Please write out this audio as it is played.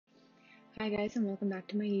Hi guys, and welcome back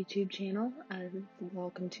to my YouTube channel.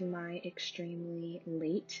 Welcome to my extremely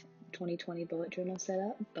late 2020 bullet journal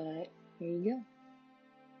setup, but here you go.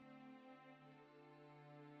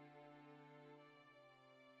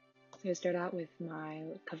 So I'm going to start out with my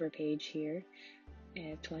cover page here.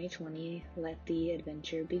 2020, let the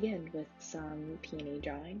adventure begin, with some peony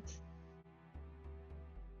drawings.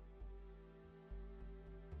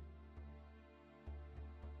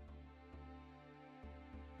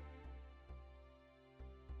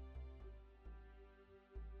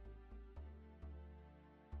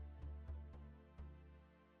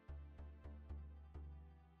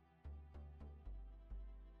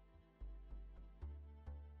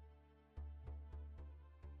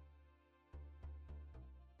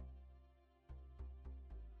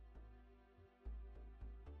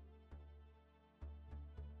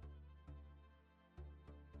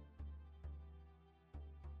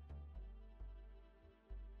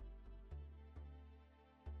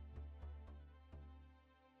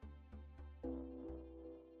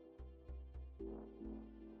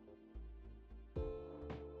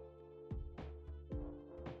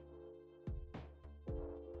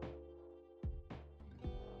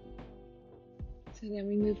 So then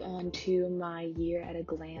we move on to my year at a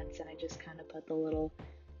glance, and I just kind of put the little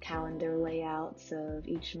calendar layouts of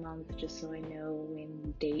each month just so I know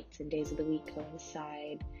when dates and days of the week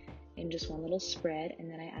coincide in just one little spread.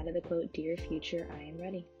 And then I added the quote, "Dear future, I am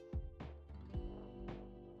ready."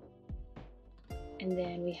 And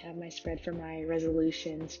then we have my spread for my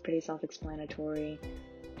resolutions, pretty self-explanatory.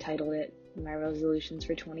 Titled it My Resolutions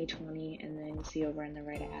for 2020, and then you'll see over on the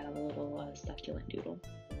right I added a little succulent doodle.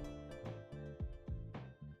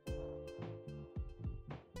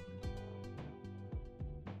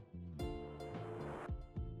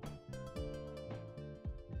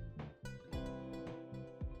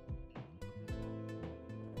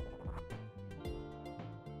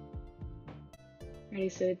 Alrighty,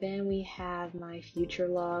 so then we have my future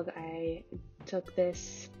log. I took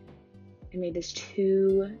this and made this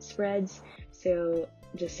 2 spreads, so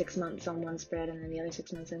just 6 months on one spread and then the other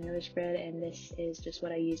 6 months on the other spread, and this is just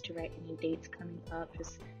what I use to write any dates coming up,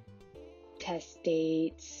 just test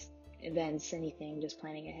dates, events, anything, just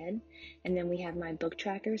planning ahead. And then we have my book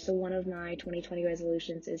tracker. So one of my 2020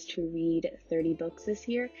 resolutions is to read 30 books this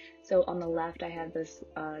year. So on the left I have this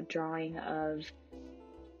drawing of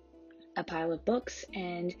a pile of books,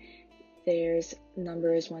 and there's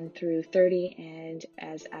numbers 1 through 30, and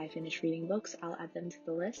as I finish reading books, I'll add them to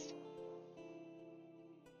the list.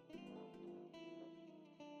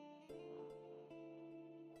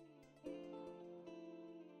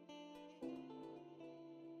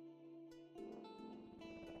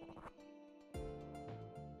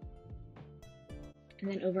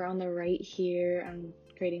 And then over on the right here, I'm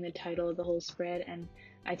creating the title of the whole spread, and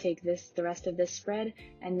I take the rest of this spread,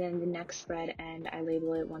 and then the next spread, and I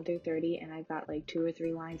label it 1 through 30, and I've got like 2 or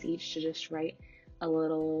 3 lines each to just write a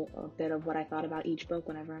bit of what I thought about each book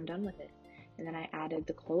whenever I'm done with it. And then I added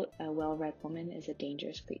the quote, "A well-read woman is a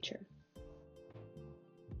dangerous creature."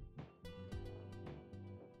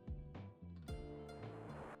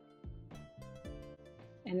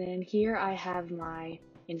 And then here I have my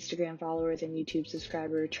Instagram followers and YouTube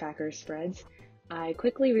subscriber tracker spreads. I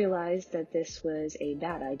quickly realized that this was a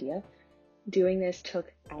bad idea. Doing this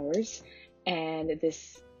took hours, and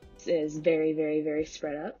this is very, very, very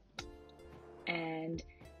spread up. And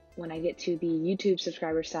when I get to the YouTube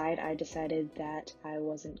subscriber side, I decided that I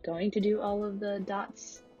wasn't going to do all of the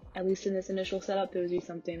dots, at least in this initial setup. It would be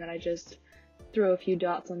something that I just throw a few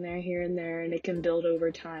dots on there here and there, and it can build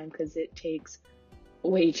over time because it takes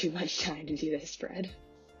way too much time to do this spread.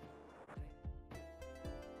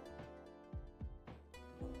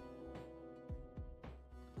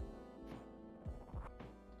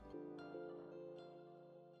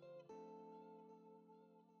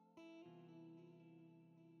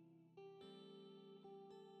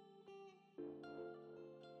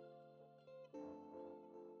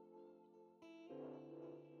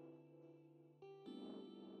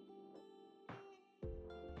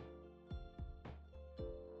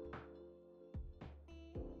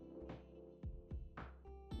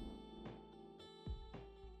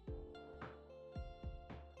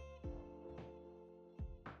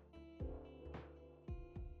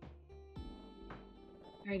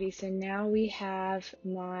 Alrighty, so now we have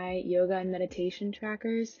my yoga and meditation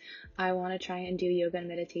trackers. I want to try and do yoga and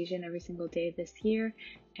meditation every single day this year.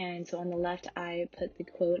 And so on the left, I put the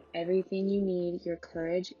quote, "Everything you need, your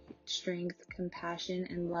courage, strength, compassion,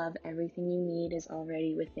 and love, everything you need is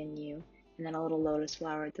already within you." And then a little lotus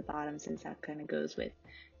flower at the bottom, since that kind of goes with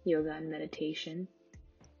yoga and meditation.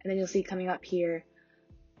 And then you'll see coming up here,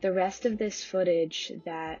 the rest of this footage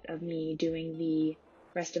of me doing the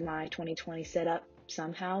rest of my 2020 setup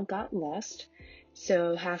somehow got lost.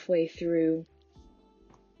 So halfway through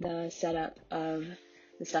the setup of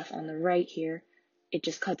the stuff on the right here, it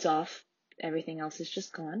just cuts off. Everything else is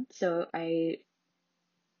just gone. So I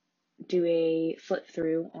do a flip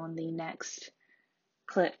through on the next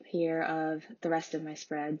clip here of the rest of my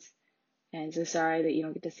spreads. And so sorry that you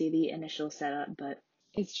don't get to see the initial setup, but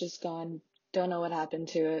it's just gone. Don't know what happened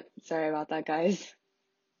to it. Sorry about that, guys.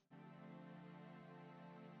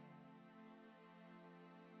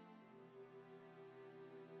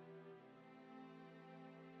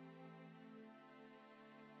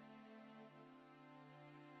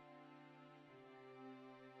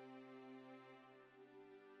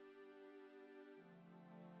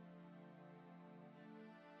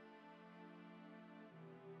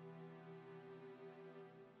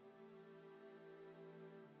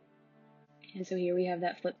 And so here we have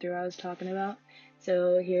that flip through I was talking about.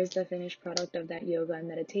 So here's the finished product of that yoga and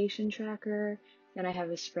meditation tracker. Then I have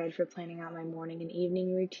a spread for planning out my morning and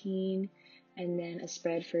evening routine, and then a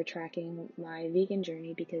spread for tracking my vegan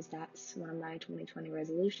journey because that's one of my 2020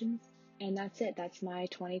 resolutions. And that's it. That's my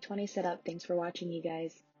 2020 setup. Thanks for watching, you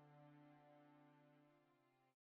guys.